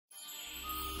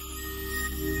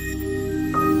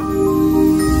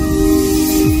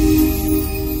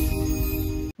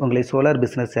உங்களை solar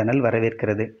business channel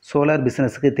வரவேற்கிறது. Solar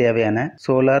பிசினஸுக்கு தேவையான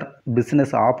solar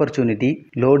business opportunity,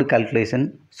 load calculation,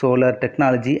 solar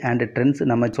technology and trends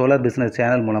நம்ம solar business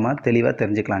channel மூலமா தெளிவாக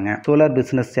தெரிஞ்சுக்கலாங்க. சோலார்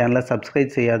பிசினஸ் சேனலை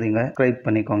சப்ஸ்கிரைப் செய்யாதீங்க, சப்ஸ்கிரைப்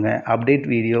பண்ணிக்கோங்க. அப்டேட்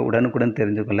வீடியோ உடனுக்குடன்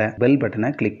தெரிஞ்சுக்கொள்ள பெல்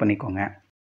பட்டனை கிளிக் பண்ணிக்கோங்க.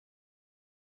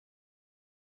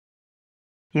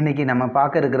 இன்றைக்கி நம்ம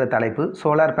பார்க்க இருக்கிற தலைப்பு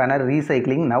solar panel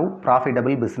recycling now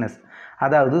profitable business.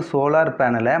 அதாவது சோலார்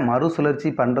பேனலை மறுசுழற்சி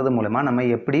பண்ணுறது மூலமா நம்ம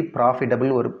எப்படி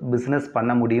ப்ராஃபிட்டபிள் ஒரு பிஸ்னஸ்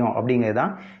பண்ண முடியும் அப்படிங்கிறது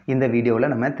தான் இந்த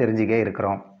வீடியோவில் நம்ம தெரிஞ்சுக்க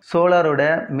இருக்கிறோம். சோலாரோட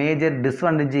மேஜர்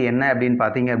டிஸ்அட்வான்டேஜ் என்ன அப்படின்னு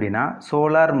பார்த்தீங்க அப்படின்னா,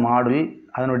 சோலார் மாடுல்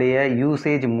அதனுடைய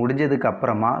யூசேஜ் முடிஞ்சதுக்கு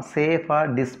அப்புறமா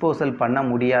சேஃபாக டிஸ்போசல் பண்ண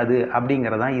முடியாது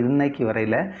அப்படிங்கிறதான் இன்னைக்கு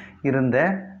வரையில் இருந்த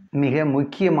மிக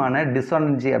முக்கியமான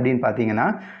டிஸ்அட்வான்டேஜ் அப்படின்னு பார்த்தீங்கன்னா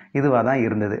இதுவாக தான்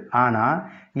இருந்தது. ஆனால்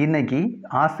இன்னைக்கு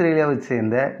ஆஸ்திரேலியாவை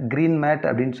சேர்ந்த கிரீன் மேட்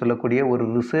அப்படின்னு சொல்லக்கூடிய ஒரு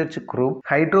research group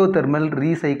hydrothermal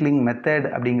recycling method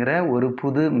அப்படிங்கிற ஒரு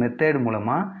புது மெத்தட்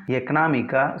மூலமாக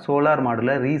எக்கனாமிக்காக சோலார்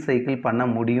மாடுலை ரீசைக்கிள் பண்ண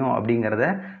முடியும் அப்படிங்கிறத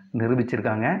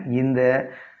நிரூபிச்சிருக்காங்க. இந்த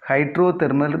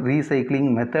ஹைட்ரோதெர்மல் ரீசைக்ளிங்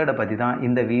மெத்தடை பற்றி தான்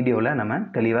இந்த வீடியோவில் நம்ம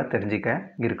தெளிவாக தெரிஞ்சுக்க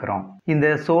இருக்கிறோம். இந்த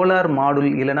சோலார் மாடுல்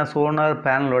இல்லைனா சோலார்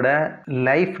பேனலோட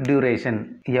லைஃப் டியூரேஷன்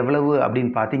எவ்வளவு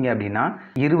அப்படின்னு பார்த்தீங்க அப்படின்னா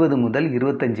 20 முதல்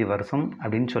 25 வருஷம்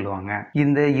அப்படின்னு சொல்லுவாங்க.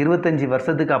 இந்த 25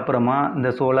 வருஷத்துக்கு அப்புறமா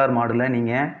இந்த சோலார் மாடுலை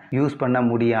நீங்கள் யூஸ் பண்ண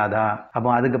முடியாதா?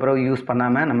 அப்போ அதுக்கப்புறம் யூஸ்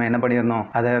பண்ணாமல் நம்ம என்ன பண்ணிடணும்,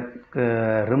 அதை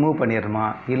ரிமூவ் பண்ணிடணுமா,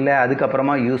 இல்லை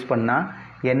அதுக்கப்புறமா யூஸ் பண்ணால்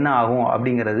என்ன ஆகும்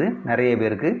அப்படிங்கிறது நிறைய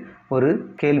பேருக்கு ஒரு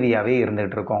கேள்வியாகவே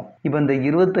இருந்துகிட்டு இருக்கோம். இப்போ இந்த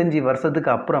 25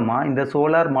 வருஷத்துக்கு அப்புறமா இந்த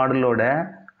சோலார் மாடுலோட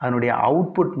அதனுடைய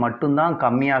அவுட்புட் மட்டும்தான்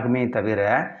கம்மியாகுமே தவிர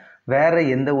வேறு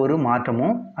எந்த ஒரு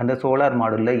மாற்றமும் அந்த சோலார்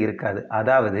மாடுலில் இருக்காது.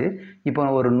 அதாவது இப்போ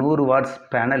ஒரு 100 வாட்ஸ்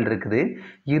பேனல் இருக்குது,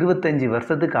 25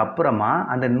 வருஷத்துக்கு அப்புறமா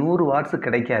அந்த 100 வாட்ஸ்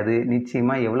கிடைக்காது.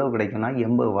 நிச்சயமாக எவ்வளோ கிடைக்கும்னா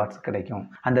 80 வாட்ஸ் கிடைக்கும்.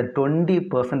 அந்த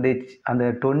 20% அந்த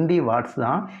 20 வாட்ஸ்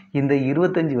தான் இந்த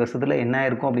 25 வருஷத்தில் என்ன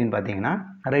ஆயிருக்கும் அப்படின்னு பார்த்தீங்கன்னா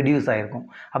ரெடியூஸ் ஆகிருக்கும்.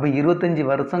 அப்போ 25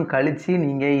 வருஷம் கழித்து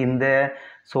நீங்கள் இந்த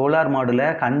சோலார் மாடுலை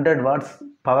 100 வாட்ஸ்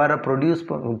பவரை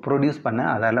ப்ரொடியூஸ் பண்ண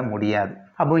அதால் முடியாது.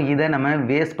 அப்போ இதை நம்ம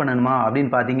வேஸ்ட் பண்ணணுமா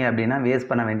அப்படின்னு பார்த்தீங்க அப்படின்னா வேஸ்ட்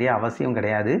பண்ண வேண்டிய அவசியம்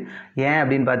கிடையாது. ஏன்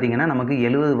அப்படின்னு பார்த்தீங்கன்னா நமக்கு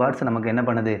 70 வாட்ஸ் நமக்கு என்ன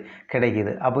பண்ணுது,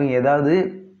 கிடைக்கிது. அப்போ ஏதாவது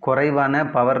குறைவான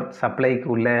பவர் சப்ளைக்கு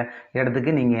உள்ள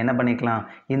இடத்துக்கு நீங்கள் என்ன பண்ணிக்கலாம்,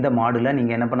 இந்த மாடுலை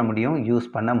நீங்கள் என்ன பண்ண முடியும், யூஸ்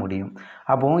பண்ண முடியும்.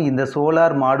 அப்போது இந்த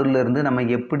சோலார் மாடுலேருந்து நம்ம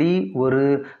எப்படி ஒரு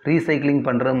ரீசைக்ளிங்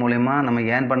பண்ணுறது மூலமா நம்ம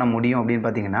ஏர்ன் பண்ண முடியும் அப்படின்னு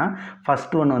பார்த்தீங்கன்னா,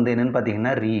 ஃபஸ்ட் ஒன்று வந்து என்னென்னு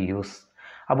பார்த்தீங்கன்னா ரீயூஸ்.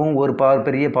 அப்போ ஒரு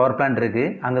பெரிய பவர் பிளான்ட்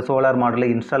இருக்குது, அங்கே சோலார் மாடுலை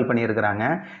இன்ஸ்டால் பண்ணியிருக்கிறாங்க.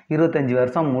 25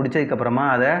 வருஷம் முடிச்சதுக்கப்புறமா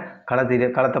அதை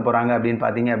கலத்த போகிறாங்க அப்படின்னு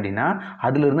பார்த்தீங்க அப்படின்னா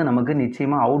அதிலிருந்து நமக்கு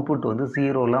நிச்சயமாக அவுட்புட் வந்து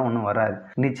ஜீரோலாம் ஒன்றும் வராது.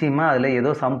 நிச்சயமாக அதில் ஏதோ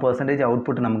சம் பர்சன்டேஜ்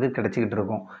அவுட்புட் நமக்கு கிடச்சிக்கிட்டு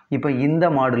இருக்கும். இப்போ இந்த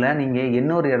மாடுலை நீங்கள்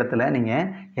இன்னொரு இடத்துல நீங்கள்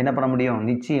என்ன பண்ண முடியும்,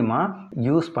 நிச்சயமாக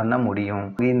யூஸ் பண்ண முடியும்.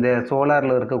 இந்த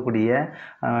சோலாரில் இருக்கக்கூடிய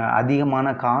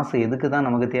அதிகமான காசு எதுக்கு தான்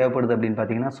நமக்கு தேவைப்படுது அப்படின்னு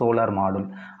பார்த்தீங்கன்னா சோலார் மாடுல்,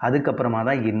 அதுக்கப்புறமா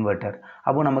தான் இன்வெர்ட்டர்.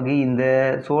 அப்போ நமக்கு இந்த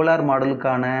சோலார்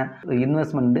மாடலுக்கான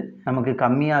இன்வெஸ்ட்மெண்ட் நமக்கு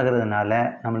கம்மியாகிறதுனால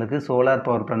நம்மளுக்கு சோலார்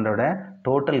பவர் பிளான்ட்டோட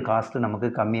டோட்டல் காஸ்ட் நமக்கு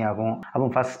கம்மியாகும். அப்போ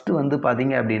ஃபஸ்ட்டு வந்து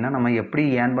பார்த்தீங்க அப்படின்னா நம்ம எப்படி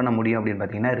ஏர்ன் பண்ண முடியும் அப்படின்னு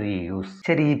பார்த்தீங்கன்னா ரீயூஸ்.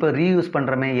 சரி, இப்போ ரீயூஸ்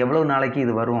பண்ணுறமே எவ்வளோ நாளைக்கு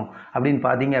இது வரும் அப்படின்னு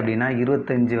பார்த்தீங்க அப்படின்னா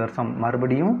 25 வருஷம்,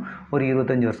 மறுபடியும் ஒரு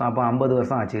 25 வருஷம், அப்போ 50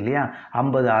 வருஷம் ஆச்சு இல்லையா?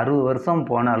 50-60 வருஷம்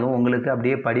போனாலும் உங்களுக்கு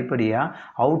அப்படியே படிப்படியாக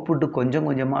அவுட்புட்டு கொஞ்சம்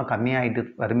கொஞ்சமாக கம்மியாகிட்டு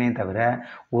வருமே தவிர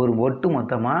ஒரு ஒட்டு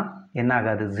மொத்தமாக என்ன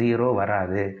ஆகாது, ஜீரோ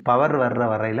வராது. பவர் வர்ற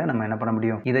வரையில் நம்ம என்ன பண்ண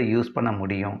முடியும், இதை யூஸ் பண்ண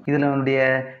முடியும். இதில் நம்முடைய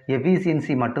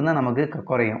எஃபிஷியன்சி மட்டும்தான் நமக்கு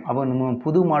குறையும். அப்போ நம்ம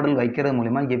புது மாடல் வைக்கிறது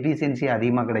மூலிமா எஃபிஷியன்சி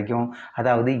அதிகமாக கிடைக்கும்.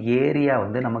 அதாவது ஏரியா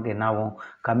வந்து நமக்கு என்ன ஆகும்,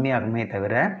 கம்மியாகுமே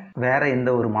தவிர வேறு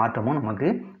எந்த ஒரு மாற்றமும் நமக்கு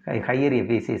ஹையர்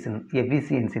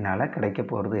எஃபிஷியன்சினால் கிடைக்க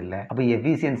போகிறது இல்லை. அப்போ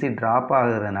எஃபிஷியன்சி ட்ராப்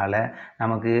ஆகுறதுனால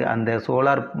நமக்கு அந்த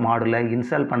சோலார் மாடுலை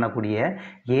இன்ஸ்டால் பண்ணக்கூடிய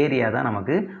ஏரியா தான்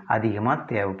நமக்கு அதிகமாக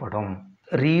தேவைப்படும்.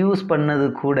 ரீயூஸ் பண்ணது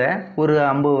கூட ஒரு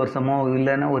 50 வருஷமோ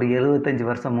இல்லைன்னா ஒரு 75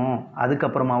 வருஷமோ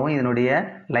அதுக்கப்புறமாவும் இதனுடைய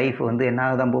லைஃப் வந்து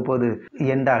என்னாக தான் போகுது,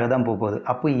 எண்டாக தான் போகுது.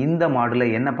 அப்போ இந்த மாடுலை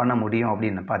என்ன பண்ண முடியும்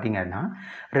அப்படின்னு பார்த்தீங்கன்னா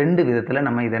 2 விதத்தில்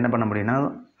நம்ம இதை என்ன பண்ண முடியும்னா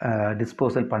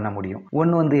டிஸ்போசல் பண்ண முடியும்.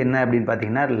 ஒன்று வந்து என்ன அப்படின்னு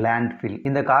பார்த்தீங்கன்னா லேண்ட்ஃபில்.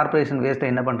 இந்த கார்பரேஷன் வேஸ்ட்டை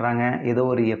என்ன பண்ணுறாங்க, ஏதோ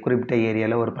ஒரு குறிப்பிட்ட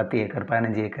ஏரியாவில் ஒரு 10 ஏக்கர்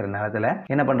 15 ஏக்கர் நிலத்தில்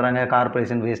என்ன பண்ணுறாங்க,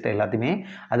 கார்பரேஷன் வேஸ்ட்டை எல்லாத்தையுமே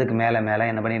அதுக்கு மேலே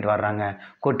என்ன பண்ணிட்டு வர்றாங்க,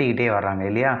 கொட்டிக்கிட்டே வர்றாங்க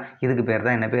இல்லையா? இதுக்கு பேர்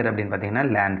தான் என்ன பேர் அப்படின்னு பார்த்தீங்கன்னா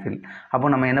லேண்ட்ஃபில்.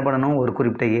 அப்போ நம்ம என்ன பண்ணணும், ஒரு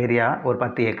குறிப்பிட்ட ஏரியா ஒரு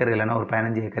 10 ஏக்கர் இல்லைன்னா ஒரு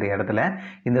 15 ஏக்கர் இடத்துல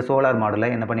இந்த சோலார்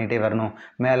மாடுலை என்ன பண்ணிகிட்டே வரணும்,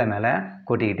 மேலே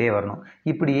கொட்டிக்கிட்டே வரணும்.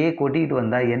 இப்படியே கொட்டிக்கிட்டு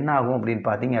வந்தால் என்ன ஆகும் அப்படின்னு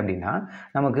பார்த்தீங்க அப்படின்னா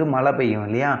நமக்கு மழை பெய்யும்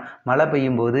இல்லையா? மழை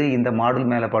பெய்யும் போது இந்த மாடுல்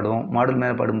மேலே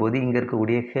படும்போது இங்கே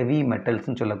இருக்கக்கூடிய ஹெவி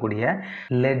மெட்டல்ஸ்ன்னு சொல்லக்கூடிய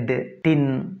லெட், டின்,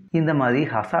 இந்த மாதிரி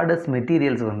ஹசார்டஸ்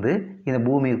மெட்டீரியல்ஸ் வந்து இந்த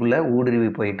பூமிக்குள்ளே ஊடுருவி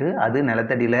போயிட்டு அது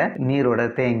நிலத்தடியில் நீரோட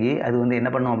தேங்கி அது வந்து என்ன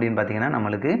பண்ணும் அப்படின்னு பார்த்தீங்கன்னா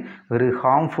நம்மளுக்கு ஒரு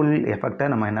ஹார்ம்ஃபுல் எஃபெக்டை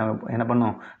நம்ம என்ன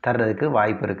பண்ணோம் தர்றதுக்கு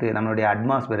வாய்ப்பு இருக்குது. நம்மளுடைய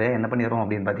அட்மாஸ்பியரை என்ன பண்ணிடுறோம்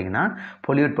அப்படின்னு பார்த்தீங்கன்னா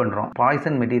பொல்யூட் பண்ணுறோம்.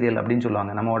 பாய்சன் மெட்டீரியல் அப்படின்னு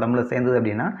சொல்லுவாங்க. நம்ம உடம்புல சேர்ந்தது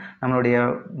அப்படின்னா நம்மளுடைய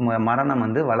மரணம்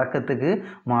வந்து வழக்கத்துக்கு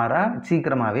மாறா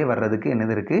சீக்கிரமாகவே வர்றதுக்கு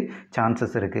என்னது இருக்குது,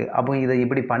 சான்சஸ் இருக்குது. அப்போ இதை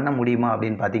இப்படி பண்ண முடியுமா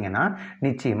அப்படின்னு பார்த்தீங்கன்னா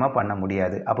நிச்சயமாக பண்ண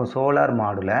முடியாது. அப்போ சோலார்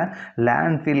மாடுலை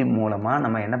லேண்ட்ஃபில் மூலமாக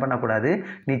நம்ம என்ன பண்ணக்கூடாது,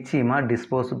 நிச்சயமாக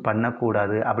டிஸ்போஸ்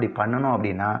பண்ணக்கூடாது. அப்படி பண்ணணும்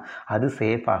அப்படின்னா அது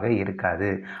சேஃபாக இருக்காது.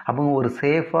 அப்போ ஒரு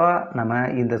சேஃபாக நம்ம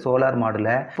இந்த சோலார்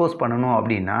மாடுலை டிஸ்போஸ் பண்ணணும்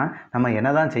அப்படின்னா நம்ம என்ன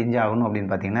தான் செஞ்சாகணும்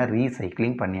அப்படின்னு பார்த்தீங்கன்னா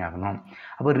ரீசைக்ளிங் பண்ணி ஆகணும்.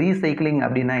 அப்போ ரீசைக்ளிங்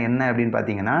அப்படின்னா என்ன அப்படின்னு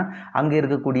பார்த்தீங்கன்னா அங்கே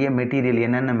இருக்கக்கூடிய மெட்டீரியல்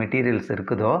என்னென்ன மெட்டீரியல்ஸ்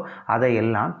இருக்குதோ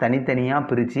அதையெல்லாம் தனித்தனியாக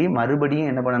பிரித்து மறுபடியும்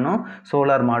என்ன பண்ணணும்,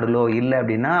 சோலார் மாடுலோ இல்லை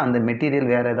அப்படின்னா அந்த மெட்டீரியல்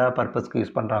வேறு ஏதாவது பர்பஸ்க்கு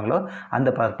யூஸ் பண்ணுறாங்களோ அந்த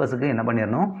பர்பஸுக்கு என்ன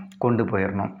பண்ணிடணும், கொண்டு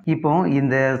போயிடணும். இப்போ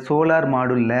இந்த சோலார்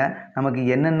மாடுலில் நமக்கு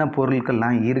என்னென்ன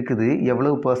பொருட்கள்லாம் இருக்குது,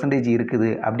 எவ்வளவு பர்சன்டேஜ் இருக்குது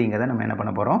அப்படிங்கிறத நம்ம என்ன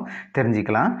பண்ண போகிறோம்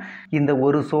தெரிஞ்சுக்கலாம். இந்த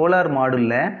ஒரு சோலார்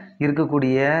மாடுலில்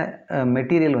இருக்கக்கூடிய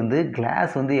மெட்டீரியல் வந்து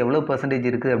கிளாஸ் வந்து எவ்வளோ பர்சன்டேஜ்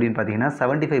இருக்குது அப்படின்னு பார்த்தீங்கன்னா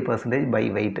 75% பை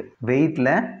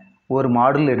வெயிட்டில் ஒரு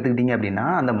மாடுல் எடுத்துக்கிட்டிங்க அப்படின்னா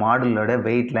அந்த மாடுலோட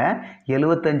வெயிட்டில்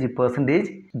 75%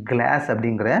 கிளாஸ்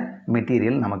அப்படிங்கிற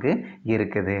மெட்டீரியல் நமக்கு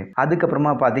இருக்குது.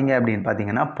 அதுக்கப்புறமா பார்த்தீங்க அப்படின்னு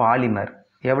பார்த்தீங்கன்னா பாலிமர்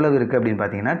எவ்வளவு இருக்குது அப்படின்னு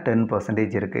பார்த்தீங்கன்னா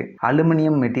 10% இருக்குது.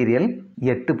 அலுமினியம் மெட்டீரியல்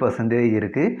 8%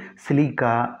 இருக்குது.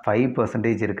 சிலிக்கா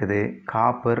 5% இருக்குது.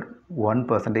 காப்பர்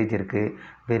 1% இருக்குது.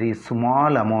 வெரி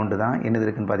ஸ்மால் அமௌண்ட் தான் என்னது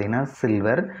இருக்குதுன்னு பார்த்தீங்கன்னா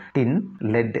சில்வர், டின்,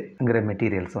 லெட்ங்கிற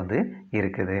மெட்டீரியல்ஸ் வந்து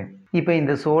இருக்குது. இப்போ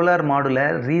இந்த சோலார் மாடுலை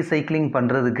ரீசைக்ளிங்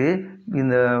பண்ணுறதுக்கு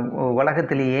இந்த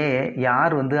உலகத்திலேயே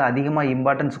யார் வந்து அதிகமாக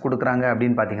இம்பார்ட்டன்ஸ் கொடுக்குறாங்க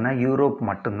அப்படின்னு பார்த்தீங்கன்னா யூரோப்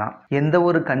மட்டும்தான். எந்த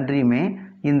ஒரு கண்ட்ரியுமே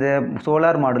இந்த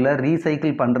சோலார் மாடுலை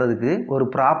ரீசைக்கிள் பண்ணுறதுக்கு ஒரு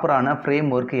ப்ராப்பரான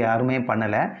ஃப்ரேம் ஒர்க் யாருமே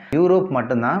பண்ணலை. யூரோப்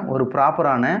மட்டும்தான் ஒரு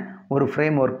ப்ராப்பரான ஒரு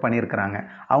ஃப்ரேம் ஒர்க் பண்ணியிருக்கிறாங்க.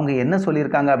 அவங்க என்ன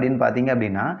சொல்லியிருக்காங்க அப்படின்னு பார்த்தீங்க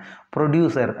அப்படின்னா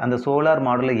ப்ரொடியூசர் அந்த சோலார்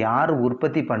மாடுலை யார்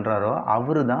உற்பத்தி பண்ணுறாரோ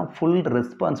அவர் தான் ஃபுல்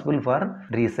ரெஸ்பான்சிபிள் ஃபார்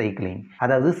ரீசைக்ளிங்.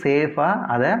 அதாவது சேஃபாக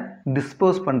அதை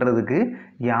டிஸ்போஸ் பண்ணுறதுக்கு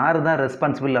யார் தான்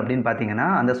ரெஸ்பான்சிபிள் அப்படின்னு பார்த்தீங்கன்னா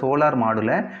அந்த சோலார்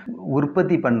மாடுலை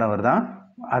உற்பத்தி பண்ணுறவர் தான்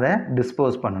அதை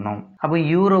டிஸ்போஸ் பண்ணணும். அப்போ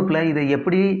யூரோப்பில் இதை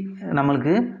எப்படி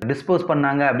நம்மளுக்கு டிஸ்போஸ்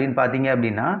பண்ணாங்க அப்படின்னு பார்த்தீங்க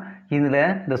அப்படின்னா இதில்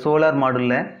இந்த சோலார்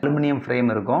மாடுலில் அலுமினியம் ஃப்ரேம்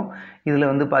இருக்கும். இதில்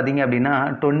வந்து பார்த்தீங்க அப்படின்னா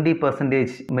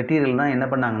 20% மெட்டீரியல் தான் என்ன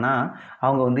பண்ணாங்கன்னா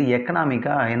அவங்க வந்து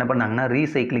எக்கனாமிக்காக என்ன பண்ணாங்கன்னா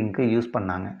ரீசைக்ளிங்க்கு யூஸ்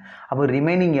பண்ணாங்க. அப்போ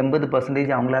ரிமைனிங்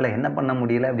 80% அவங்களால என்ன பண்ண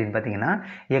முடியல அப்படின்னு பார்த்தீங்கன்னா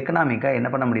எக்கனாமிக்காக என்ன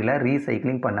பண்ண முடியல,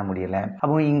 ரீசைக்ளிங் பண்ண முடியல.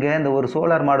 அப்போ இங்கே இந்த ஒரு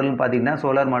சோலார் மாடல்னு பார்த்தீங்கன்னா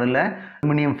சோலார் மாடலில்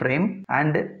aluminium frame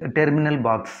and terminal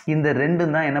box இந்த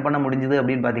ரெண்டும் தான் என்ன பண்ண முடிஞ்சுது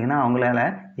அப்படின்னு பார்த்தீங்கன்னா அவங்களால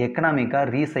எக்கனாமிக்காக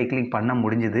ரீசைக்ளிங் பண்ண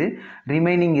முடிஞ்சுது.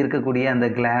 ரிமைனிங் இருக்கக்கூடிய அந்த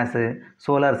கிளாஸு,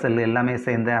 சோலார் செல் எல்லாமே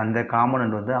சேர்ந்த அந்த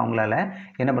காம்போனன்ட் வந்து அவங்களால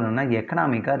என்ன பண்ணணும்னா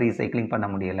எக்கனாமிக்காக ரீசைக்ளிங் பண்ண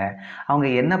முடியலை. அவங்க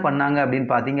என்ன பண்ணாங்க அப்படின்னு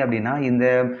பார்த்தீங்க அப்படின்னா இந்த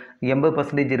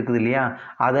 80% இருக்குது இல்லையா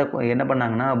அதை என்ன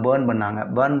பண்ணாங்கன்னா பேர்ன் பண்ணாங்க.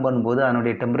 பேர்ன் பண்ணும்போது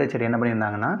அதனுடைய டெம்பரேச்சர் என்ன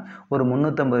பண்ணியிருந்தாங்கன்னா ஒரு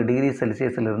 350 டிகிரி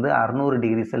செல்சியஸ்லேருந்து 600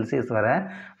 டிகிரி செல்சியஸ்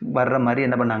வர்ற மாதிரி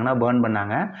என்ன பண்ணாங்கன்னா பேர்ன்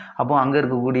பண்ணாங்க. அப்போ அங்கே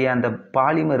இருக்கக்கூடிய அந்த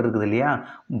பாலிமர் இருக்குது இல்லையா,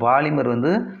 பாலிமர்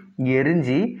வந்து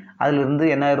எரிஞ்சு அதிலிருந்து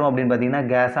என்ன ஆயிரும் அப்படின்னு பார்த்தீங்கன்னா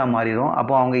கேஸாக மாறிடும்.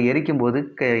 அப்போ அவங்க எரிக்கும் போது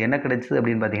என்ன கிடைச்சிது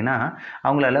அப்படின்னு பார்த்தீங்கன்னா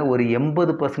அவங்களால ஒரு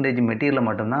 80% மெட்டீரியலை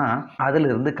மட்டும்தான்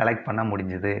அதிலிருந்து கலெக்ட் பண்ண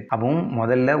முடிஞ்சுது. அப்பவும்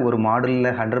முதல்ல ஒரு மாடலில்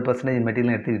 100%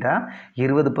 மெட்டீரியல் எடுத்துக்கிட்டால்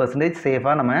 20%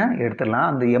 சேஃபாக நம்ம எடுத்துடலாம்.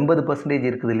 அந்த 80%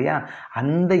 இருக்குது இல்லையா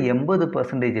அந்த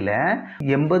 80%ல்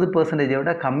 80%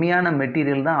 விட கம்மியான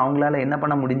மெட்டீரியல் தான் அவங்களால என்ன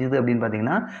பண்ண முடிஞ்சுது அப்படின்னு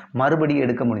பார்த்தீங்கன்னா மறுபடியும்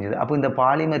எடுக்க முடிஞ்சுது. அப்போ இந்த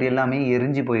பாலிமர் எல்லாமே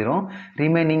எரிஞ்சு போயிடும்.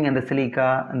 ரிமைனிங் அந்த சிலிக்கா,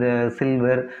 இந்த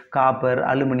சில்வர், காப்பர்,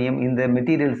 அலுமினியம் இந்த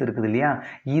மெட்டீரியல்ஸ் இருக்குது இல்லையா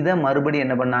இதை மறுபடியும்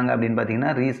என்ன பண்ணாங்க அப்படின்னு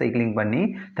பார்த்தீங்கன்னா ரீசைக்ளிங் பண்ணி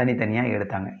தனித்தனியாக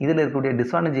எடுத்தாங்க. இதில் இருக்கக்கூடிய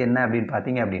டிஸ்அட்வான்டேஜ் என்ன அப்படின்னு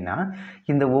பார்த்தீங்க அப்படின்னா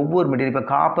இந்த ஒவ்வொரு மெட்டீரியல் இப்போ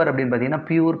காப்பர் அப்படின்னு பார்த்தீங்கன்னா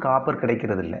பியூர் காப்பர்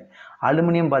கிடைக்கிறது இல்லை.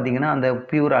 அலுமினியம் பார்த்தீங்கன்னா அந்த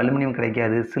பியூர் அலுமினியம்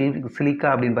கிடைக்காது. சிலிக்கா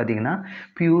அப்படின்னு பார்த்தீங்கன்னா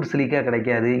பியூர் சிலிக்கா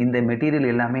கிடைக்காது. இந்த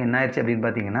மெட்டீரியல் எல்லாமே என்ன ஆயிடுச்சு அப்படின்னு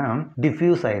பார்த்தீங்கன்னா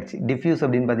டிஃப்யூஸ் ஆயிடுச்சு. டிஃப்யூஸ்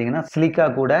அப்படின்னு பார்த்தீங்கன்னா சிலிக்கா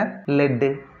கூட லெட்டு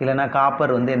இல்லைனா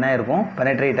காப்பர் வந்து என்ன ஆயிருக்கும்,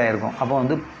 பெனட்ரேட் ஆகிருக்கும். அப்போ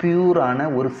வந்து பியூரான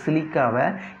ஒரு சிலிக்காவை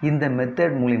இந்த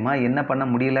மெத்தட் மூலிமா என்ன பண்ண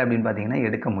முடியல அப்படின்னு பார்த்தீங்கன்னா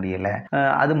எடுக்க முடியலை.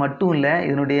 அது மட்டும் இல்லை,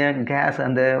 இதனுடைய கேஸ்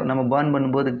அந்த நம்ம பர்ன்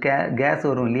பண்ணும்போது கேஸ்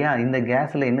வரும் இல்லையா, இந்த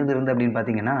கேஸில் என்னது இருந்து அப்படின்னு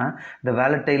பார்த்தீங்கன்னா இந்த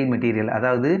வேலட்டைல் மெட்டீரியல்,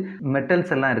 அதாவது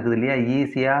மெட்டல்ஸ் எல்லாம் இருக்குது இல்லையா,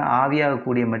 ஈஸியாக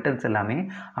ஆவியாகக்கூடிய மெட்டல்ஸ் எல்லாமே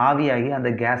ஆவியாகி அந்த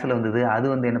கேஸில் வந்தது. அது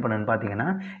வந்து என்ன பண்ணுன்னு பார்த்தீங்கன்னா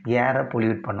ஏரை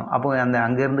பொல்யூட் பண்ணும். அப்போ அந்த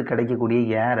அங்கேருந்து கிடைக்கக்கூடிய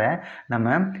ஏரை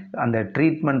நம்ம அந்த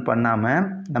ட்ரீட்மெண்ட் பண்ணாமல்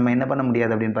நம்ம என்ன பண்ண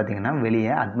முடியாது அப்படின்னு பார்த்தீங்கன்னா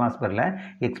வெளியே அட்மாஸ்பியரில்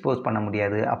எக்ஸ்போஸ் பண்ண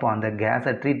முடியாது. அப்போ அந்த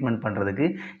கேஸை ட்ரீட்மெண்ட் பண்ணுறதுக்கு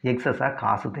எக்ஸஸாக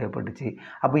காசு தேவைப்பட்டுச்சு.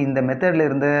 அப்போ இந்த மெத்தடில்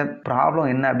இருந்த ப்ராப்ளம்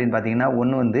என்ன அப்படின்னு பார்த்தீங்கன்னா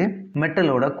ஒன்று வந்து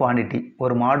மெட்டலோட குவான்டிட்டி.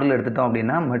 ஒரு மாடல் எடுத்துட்டோம்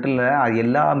அப்படின்னா மெட்டலில்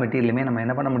எல்லா மெட்டீரியலுமே நம்ம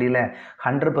என்ன பண்ண முடியல,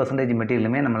 100%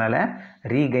 மெட்டீரியலுமே நம்மளால்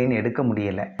ரீகெயின் எடுக்க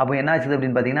முடியலை. அப்போ என்ன ஆச்சுது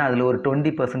அப்படின்னு பார்த்தீங்கன்னா அதில் ஒரு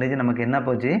 20% நமக்கு என்ன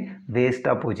போச்சு,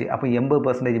 வேஸ்ட்டாக போச்சு. அப்போ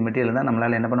 80% மெட்டீரியல் தான்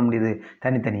நம்மளால் என்ன பண்ண முடியுது,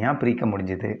 தனித்தனியாக பிரிக்க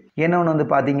முடிஞ்சுது. இன்னொன்று வந்து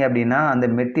பார்த்தீங்க அப்படின்னா அந்த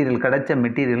மெட்டீரியல் கிடைச்ச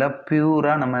மெட்டீரியலை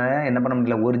பியூராக நம்ம என்ன பண்ண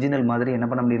முடியல, ஒரிஜினல் மாதிரி என்ன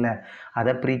பண்ண முடியல,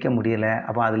 அதை பிரிக்க முடியலை.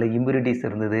 அப்போ அதில் இம்பியூரிட்டிஸ்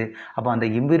இருந்தது. அப்போ அந்த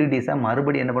இம்பியூரிட்டிஸை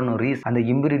மறுபடியும் என்ன பண்ணணும், அந்த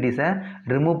இம்பியூரிட்டிஸை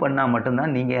ரிமூவ் பண்ணால்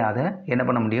மட்டும்தான் நீங்கள் அதை என்ன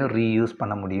பண்ண முடியும், ரீயூஸ்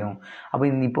பண்ண முடியும். அப்போ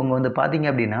இப்போ இங்கே வந்து பார்த்தீங்க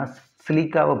அப்படின்னா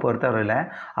சிலிக்காவை பொறுத்தவரையில்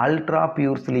அல்ட்ரா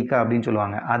பியூர் சிலிக்கா அப்படின்னு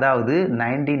சொல்லுவாங்க. அதாவது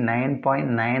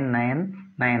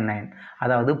 99.9999,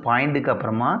 அதாவது பாயிண்ட்டுக்கு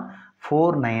அப்புறமா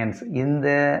 4 9s. இந்த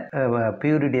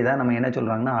பியூரிட்டி தான் நம்ம என்ன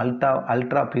சொல்கிறாங்கன்னா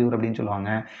அல்ட்ரா பியூர் அப்படின்னு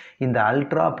சொல்லுவாங்க. இந்த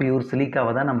அல்ட்ரா பியூர்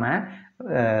சிலிக்காவை தான் நம்ம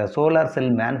சோலார்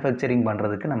செல் மேனுஃபேக்சரிங்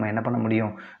பண்ணுறதுக்கு நம்ம என்ன பண்ண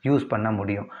முடியும், யூஸ் பண்ண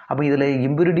முடியும். அப்போ இதில்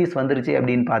இம்பியூரிட்டிஸ் வந்துருச்சு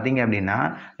அப்படின்னு பார்த்தீங்க அப்படின்னா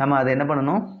நம்ம அதை என்ன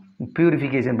பண்ணணும்,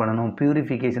 பியூரிஃபிகேஷன் பண்ணணும்.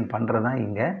 பியூரிஃபிகேஷன் பண்ணுறது தான்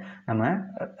இங்கே நம்ம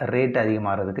ரேட்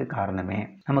அதிகமாகிறதுக்கு காரணமே.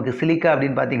 நமக்கு சிலிக்கா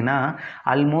அப்படின்னு பார்த்தீங்கன்னா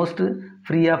ஆல்மோஸ்ட்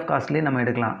ஃப்ரீ ஆஃப் காஸ்ட்லேயே நம்ம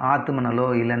எடுக்கலாம். ஆற்று மணலோ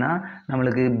இல்லைனா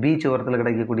நம்மளுக்கு பீச் ஓரத்தில்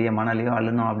கிடைக்கக்கூடிய மணலையோ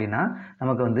அள்ளணும் அப்படின்னா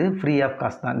நமக்கு வந்து ஃப்ரீ ஆஃப்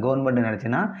காஸ்ட் தான். கவர்மெண்ட்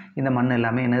நினச்சின்னா இந்த மண்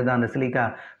எல்லாமே என்னது தான், அந்த சிலிக்கா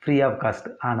ஃப்ரீ ஆஃப் காஸ்ட்.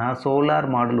 ஆனால் சோலார்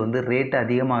மாடல் வந்து ரேட்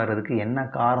அதிகமாகிறதுக்கு என்ன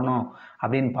காரணம்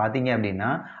அப்படின்னு பார்த்தீங்க அப்படின்னா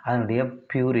அதனுடைய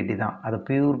பியூரிட்டி தான். அதை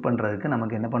பியூர் பண்ணுறதுக்கு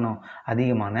நமக்கு என்ன பண்ணும்,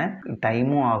 அதிகமான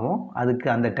டைமும் ஆகும். அதுக்கு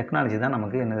அந்த டெக்னாலஜி தான்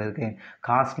நமக்கு என்ன இருக்குது,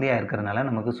 காஸ்ட்லியாக இருக்கிறதுனால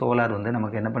நமக்கு சோலார் வந்து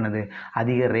நமக்கு என்ன பண்ணுது,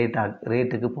 அதிக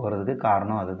ரேட்டுக்கு போகிறதுக்கு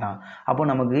காரணம் அதுதான். அப்போ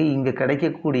நமக்கு இங்கே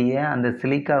கிடைக்கக்கூடிய அந்த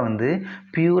சிலிக்கா வந்து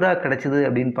பியூராக கிடைச்சிது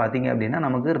அப்படின்னு பார்த்தீங்க அப்படின்னா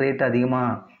நமக்கு ரேட்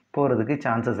அதிகமாக போகிறதுக்கு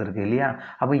சான்சஸ் இருக்குது இல்லையா.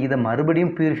 அப்போ இதை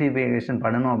மறுபடியும் பியூரிஃபிகேஷன்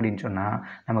பண்ணணும் அப்படின்னு சொன்னால்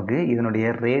நமக்கு இதனுடைய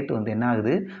ரேட் வந்து என்ன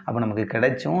ஆகுது, அப்போ நமக்கு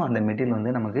கிடைச்சும் அந்த மெட்டீரியல்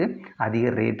வந்து நமக்கு அதிக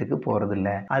ரேட்டுக்கு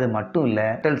போகிறதில்ல. அது மட்டும் இல்லை,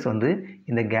 மெட்டல்ஸ் வந்து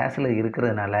இந்த கேஸில்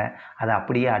இருக்கிறதுனால அதை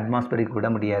அப்படியே அட்மாஸ்பரிக் விட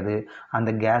முடியாது.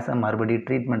 அந்த கேஸை மறுபடியும்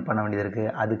ட்ரீட்மெண்ட் பண்ண வேண்டியது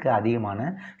இருக்குது. அதுக்கு அதிகமான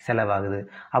செலவாகுது.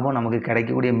 அப்போ நமக்கு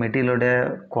கிடைக்கக்கூடிய மெட்டீரியலோட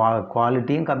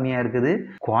குவாலிட்டியும் கம்மியாக இருக்குது,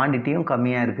 குவான்டிட்டியும்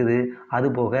கம்மியாக இருக்குது.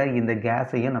 அதுபோக இந்த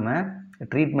கேஸையும் நம்ம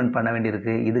ட்ரீட்மெண்ட் பண்ண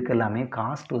வேண்டியிருக்கு. இதுக்கெல்லாமே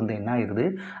காஸ்ட் வந்து என்ன ஆயிடுது,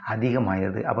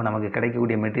 அதிகமாகிடுது. அப்போ நமக்கு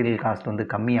கிடைக்கக்கூடிய மெட்டீரியல் காஸ்ட் வந்து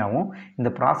கம்மியாகவும் இந்த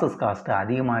ப்ராசஸ் காஸ்ட்டு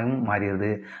அதிகமாகவும்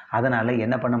மாறிடுது. அதனால்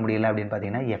என்ன பண்ண முடியலை அப்படின்னு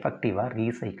பார்த்தீங்கன்னா எஃபெக்டிவாக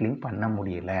ரீசைக்ளிங் பண்ண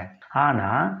முடியலை.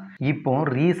 ஆனால் இப்போ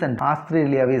ரீசன்ட்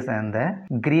ஆஸ்திரேலியாவை சேர்ந்த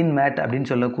கிரீன் மேட்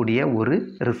அப்படின்னு சொல்லக்கூடிய ஒரு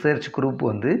ரிசர்ச் குரூப்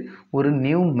வந்து ஒரு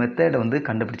நியூ மெத்தடை வந்து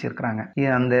கண்டுபிடிச்சிருக்கிறாங்க.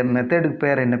 அந்த மெத்தடுக்கு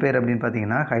பேர் என்ன பேர் அப்படின்னு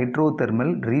பார்த்தீங்கன்னா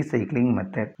ஹைட்ரோதெர்மல் ரீசைக்ளிங்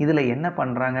மெத்தட். இதில் என்ன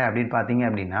பண்ணுறாங்க அப்படின்னு பார்த்தீங்க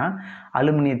அப்படின்னா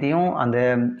அலுமினியத்தையும் அந்த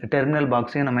டெர்மினல்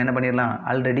பாக்ஸையும் நம்ம என்ன பண்ணிடலாம்,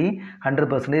 ஆல்ரெடி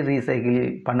 100% ரீசைக்கிள்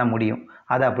பண்ண முடியும்.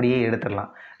 அதை அப்படியே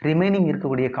எடுத்துடலாம். ரிமைனிங்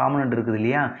இருக்கக்கூடிய காம்பனண்ட் இருக்குது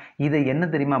இல்லையா, இதை என்ன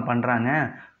தெரியுமா பண்ணுறாங்க,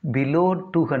 பிலோ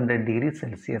 200 டிகிரி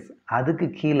செல்சியஸ் அதுக்கு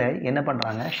கீழே என்ன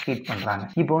பண்ணுறாங்க, ஹீட் பண்ணுறாங்க.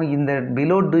 இப்போ இந்த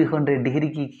பிலோ 200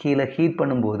 டிகிரிக்கு கீழே ஹீட்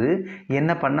பண்ணும்போது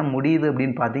என்ன பண்ண முடியுது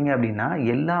அப்படின்னு பார்த்தீங்க அப்படின்னா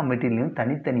எல்லா மெட்டீரியலையும்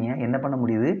தனித்தனியாக என்ன பண்ண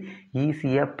முடியுது,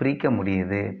 ஈஸியாக பிரிக்க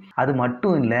முடியுது. அது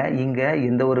மட்டும் இல்லை, இங்கே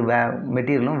எந்த ஒரு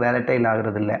மெட்டீரியலும் வேலட்டைல்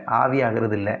ஆகிறது இல்லை, ஆவி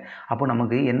ஆகிறது இல்லை. அப்போ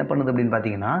நமக்கு என்ன பண்ணுது அப்படின்னு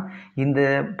பார்த்தீங்கன்னா இந்த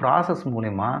ப்ராசஸ்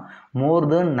மூலமா மோர்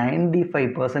தென்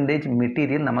 95%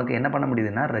 மெட்டீரியல் நமக்கு என்ன பண்ண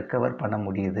முடியுதுன்னா ரெக்கவர் பண்ண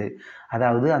முடியுது.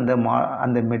 அதாவது அந்த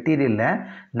மெட்டீரியலில்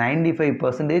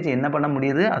 95% என்ன பண்ண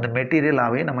முடியுது, அந்த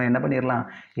மெட்டீரியலாகவே நம்ம என்ன பண்ணிடலாம்,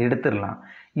 எடுத்துடலாம்.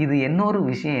 இது இன்னொரு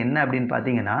விஷயம் என்ன அப்படின்னு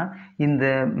பார்த்தீங்கன்னா இந்த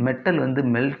மெட்டல் வந்து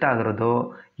மெல்ட் ஆகிறதோ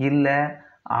இல்லை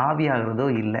ஆவியாகிறதோ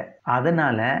இல்லை.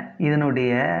 அதனால்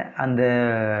இதனுடைய அந்த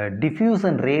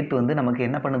டிஃப்யூசன் ரேட் வந்து நமக்கு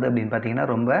என்ன பண்ணுது அப்படின்னு பார்த்தீங்கன்னா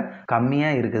ரொம்ப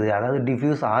கம்மியாக இருக்குது. அதாவது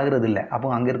டிஃப்யூஸ் ஆகிறது இல்லை. அப்போ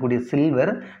அங்கே இருக்கக்கூடிய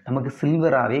சில்வர் நமக்கு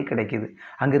சில்வராகவே கிடைக்கிது.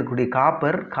 அங்கே இருக்கக்கூடிய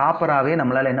காப்பராகவே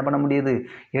நம்மளால் என்ன பண்ண முடியுது,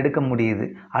 எடுக்க முடியுது.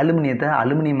 அலுமினியத்தை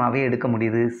அலுமினியமாகவே எடுக்க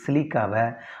முடியுது. சிலிக்காவை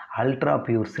அல்ட்ரா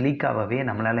பியூர் சிலிக்காவே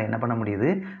நம்மளால் என்ன பண்ண முடியுது,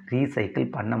 ரீசைக்கிள்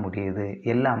பண்ண முடியுது.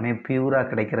 எல்லாமே பியூராக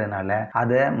கிடைக்கிறதுனால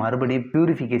அதை மறுபடியும்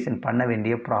பியூரிஃபிகேஷன் பண்ண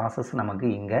வேண்டிய ப்ராசஸ் நமக்கு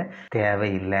இங்கே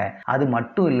தேவையில்லை. அது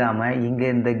மட்டும் இல்லாமல் இங்கே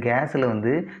இந்த கேஸில்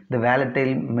வந்து இந்த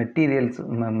வேலட்டைல்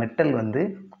மெட்டல் வந்து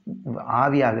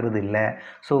ஆவியாகிறது இல்லை.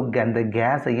 ஸோ அந்த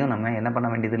கேஸையும் நம்ம என்ன பண்ண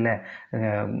வேண்டியதில்லை,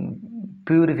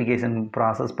 பியூரிஃபிகேஷன்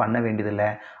ப்ராசஸ் பண்ண வேண்டியதில்லை,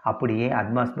 அப்படியே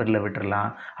அட்மாஸ்பியரில் விட்டுடலாம்.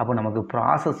 அப்போ நமக்கு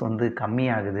ப்ராசஸ் வந்து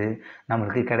கம்மியாகுது.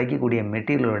 நம்மளுக்கு கிடைக்கக்கூடிய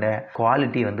மெட்டீரியலோட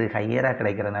குவாலிட்டி வந்து ஹையராக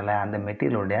கிடைக்கிறதுனால அந்த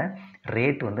மெட்டீரியலோட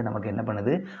ரேட் வந்து நமக்கு என்ன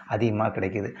பண்ணுது, அதிகமாக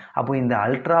கிடைக்கிது. அப்போ இந்த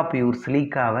அல்ட்ரா பியூர்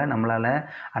சிலிக்காவை நம்மளால்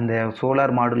அந்த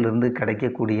சோலார் மாடலிருந்து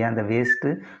கிடைக்கக்கூடிய அந்த வேஸ்ட்டு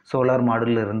சோலார்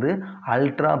மாடலிருந்து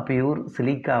அல்ட்ரா பியூர்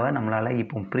சிலிக்காவை நம்மளால்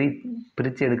இப்போ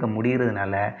பிரித்து எடுக்க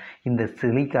முடிகிறதுனால இந்த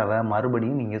சிலிக்காவை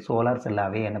மறுபடியும் நீங்கள் சோலார்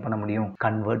செல்லாகவே என்ன பண்ண முடியும்,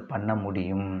 கன்வெர்ட் பண்ண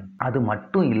முடியும். அது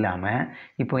மட்டும் இல்லாமல்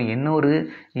இப்போ இன்னொரு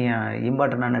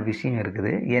இம்பார்ட்டண்டான விஷயம்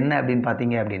இருக்குது. என்ன அப்படின்னு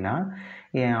பார்த்தீங்க அப்படின்னா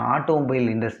ஆட்டோமொபைல்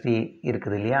இண்டஸ்ட்ரி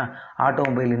இருக்குது இல்லையா,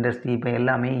 ஆட்டோமொபைல் இண்டஸ்ட்ரி இப்போ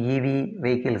எல்லாமே இவி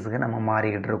வெஹிக்கிள்ஸுக்கு நம்ம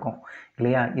மாறிக்கிட்டு இருக்கோம்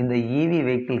இல்லையா. இந்த இவி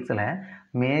வெஹிக்கிள்ஸில்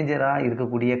மேஜராக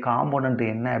இருக்கக்கூடிய காம்போனண்ட்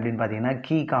என்ன அப்படின்னு பார்த்தீங்கன்னா,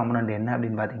 கீ காம்போனண்ட் என்ன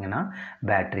அப்படின்னு பார்த்தீங்கன்னா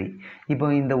பேட்ரி. இப்போ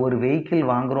இந்த ஒரு வெஹிக்கிள்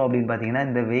வாங்குகிறோம் அப்படின்னு பார்த்தீங்கன்னா,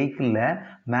 இந்த வெஹிக்கிளில்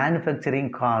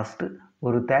மேனுஃபேக்சரிங் காஸ்ட்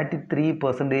ஒரு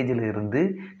 33% இருந்து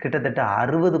கிட்டத்தட்ட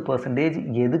 60%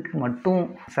 எதுக்கு மட்டும்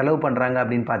செலவு பண்ணுறாங்க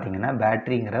அப்படின்னு பார்த்தீங்கன்னா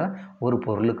பேட்ரிங்கிற ஒரு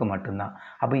பொருளுக்கு மட்டும்தான்.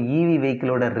 அப்போ இவி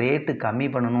வெஹிக்கிளோட ரேட்டு கம்மி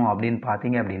பண்ணணும் அப்படின்னு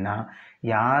பார்த்தீங்க அப்படின்னா,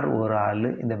 யார் ஒரு ஆள்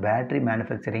இந்த பேட்ரி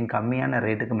மேனுஃபேக்சரிங் கம்மியான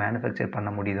ரேட்டுக்கு மேனுஃபேக்சர்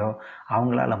பண்ண முடியுதோ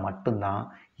அவங்களால மட்டும்தான்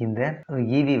இந்த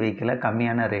இவி வெஹிக்கிளை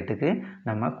கம்மியான ரேட்டுக்கு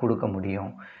நம்ம கொடுக்க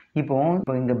முடியும். இப்போ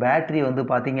இந்த பேட்ரி வந்து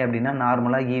பார்த்தீங்க அப்படின்னா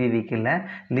நார்மலாக இவி வெஹிக்கிளில்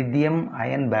லித்தியம்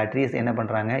அயன் பேட்டரிஸ் என்ன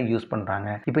பண்ணுறாங்க, யூஸ் பண்ணுறாங்க.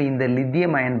 இப்போ இந்த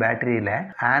லித்தியம் அயன் பேட்டரியில்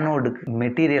ஆனோடுக்கு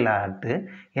மெட்டீரியல் ஆகிட்டு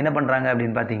என்ன பண்ணுறாங்க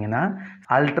அப்படின்னு பார்த்தீங்கன்னா,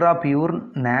 அல்ட்ரா பியூர்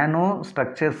நானோ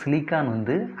ஸ்ட்ரக்சர் சிலிக்கான்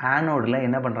வந்து ஆனோடில்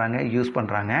என்ன பண்ணுறாங்க, யூஸ்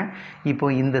பண்ணுறாங்க. இப்போ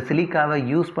இந்த சிலிக்காவை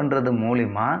யூஸ் பண்ணுறது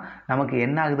மூலிமா நமக்கு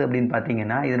என்ன ஆகுது அப்படின்னு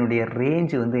பார்த்தீங்கன்னா, இதனுடைய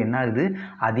ரேஞ்சு வந்து என்ன ஆகுது,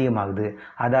 அதிகமாகுது.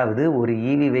 அதாவது ஒரு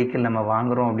இவி வெஹிக்கிள் நம்ம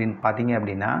வாங்குகிறோம் அப்படின்னு பார்த்தீங்க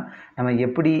அப்படின்னா, நம்ம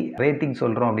எப்படி ரேட்டிங்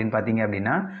சொல்கிறோம் அப்படின்னு பார்த்தீங்க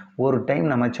அப்படின்னா, ஒரு டைம்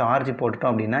நம்ம சார்ஜ்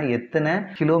போட்டுட்டோம் அப்படின்னா எத்தனை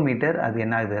கிலோமீட்டர் அது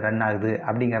என்ன ஆகுது, ரன் ஆகுது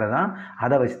அப்படிங்கிறதான்.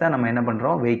 அதை வச்சு தான் நம்ம என்ன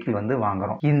பண்ணுறோம், வெஹிக்கிள் வந்து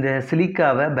வாங்குகிறோம். இந்த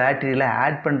சிலிக்காவை பேட்டரியில்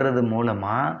ஆட் பண்ணுறது மூலமாக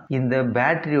இந்த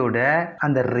பேட்டரியோட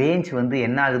அந்த ரேஞ்ச் வந்து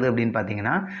என்ன ஆகுது அப்படின்னு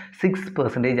பார்த்தீங்கன்னா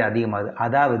 6% அதிகமாகுது.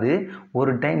 அதாவது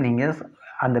ஒரு டைம் நீங்கள்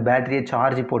அந்த பேட்டரியை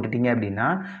சார்ஜ் போட்டுட்டீங்க அப்படின்னா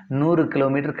 100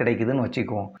 கிலோமீட்டர் கிடைக்குதுன்னு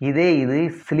வச்சுக்குவோம். இதே இது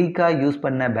சிலிக்கா யூஸ்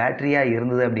பண்ண பேட்டரியாக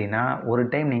இருந்தது அப்படின்னா ஒரு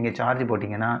டைம் நீங்கள் சார்ஜ்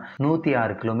போட்டிங்கன்னா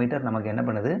 106 கிலோமீட்டர் நமக்கு என்ன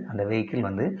பண்ணுது, அந்த வெஹிக்கிள்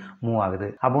வந்து மூவ் ஆகுது.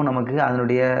 அப்போ நமக்கு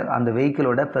அதனுடைய அந்த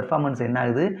வெஹிக்கிளோட பெர்ஃபார்மன்ஸ் என்ன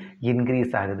ஆகுது,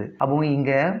 இன்க்ரீஸ் ஆகுது. அப்போ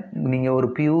இங்கே நீங்கள் ஒரு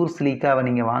பியூர் சிலிக்காவை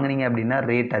நீங்கள் வாங்கினீங்க அப்படின்னா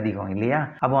ரேட் அதிகம் இல்லையா.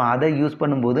 அப்போ அதை யூஸ்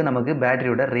பண்ணும்போது நமக்கு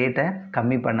பேட்டரியோட ரேட்டை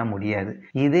கம்மி பண்ண முடியாது.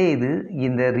 இதே இது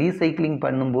இந்த ரீசைக்ளிங்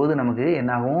பண்ணும்போது நமக்கு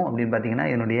என்னாகும் அப்படின்னு பார்த்தீங்கன்னா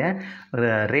இதனுடைய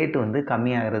ரேட் வந்து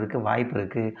கம்மியாகிறதுக்கு வாய்ப்பு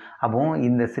இருக்குது. அப்போ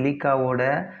இந்த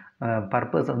சிலிக்காவோட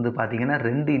பர்பஸ் வந்து பார்த்தீங்கன்னா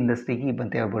 2 இண்டஸ்ட்ரிக்கு இப்போ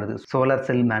தேவைப்படுது. சோலார்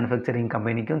செல் மேனுஃபேக்சரிங்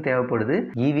கம்பெனிக்கும் தேவைப்படுது,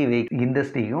 இவி வெஹிக்கிள்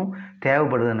இண்டஸ்ட்ரிக்கும்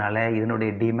தேவைப்படுறதுனால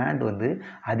இதனுடைய டிமாண்ட் வந்து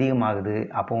அதிகமாகுது.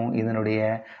 அப்போ இதனுடைய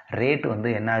ரேட் வந்து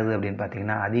என்ன ஆகுது அப்படின்னு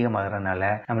பார்த்தீங்கன்னா அதிகமாகிறதுனால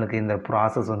நம்மளுக்கு இந்த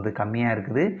ப்ராசஸ் வந்து கம்மியாக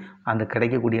இருக்குது. அந்த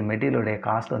கிடைக்கக்கூடிய மெட்டீரியலுடைய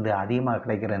காஸ்ட் வந்து அதிகமாக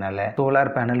கிடைக்கிறதுனால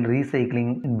சோலார் பேனல்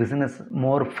ரீசைக்ளிங் பிஸ்னஸ்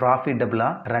மோர்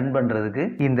ப்ராஃபிட்டபிளாக ரன் பண்ணுறதுக்கு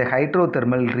இந்த ஹைட்ரோ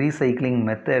தெர்மல் ரீசைக்ளிங்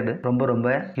மெத்தட் ரொம்ப ரொம்ப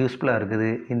யூஸ்ஃபுல்லாக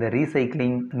இருக்குது. இந்த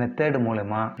ரீசைக்ளிங் மெத்தட்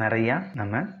மூலமா நிறைய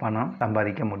நம்ம பணம்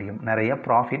சம்பாதிக்க முடியும், நிறைய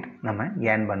ப்ராஃபிட் நம்ம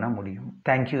ஏர்ன் பண்ண முடியும்.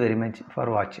 தேங்க்யூ வெரி மச்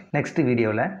ஃபார் வாட்சிங். நெக்ஸ்ட்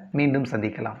வீடியோவில் மீண்டும்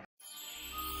சந்திக்கலாம்.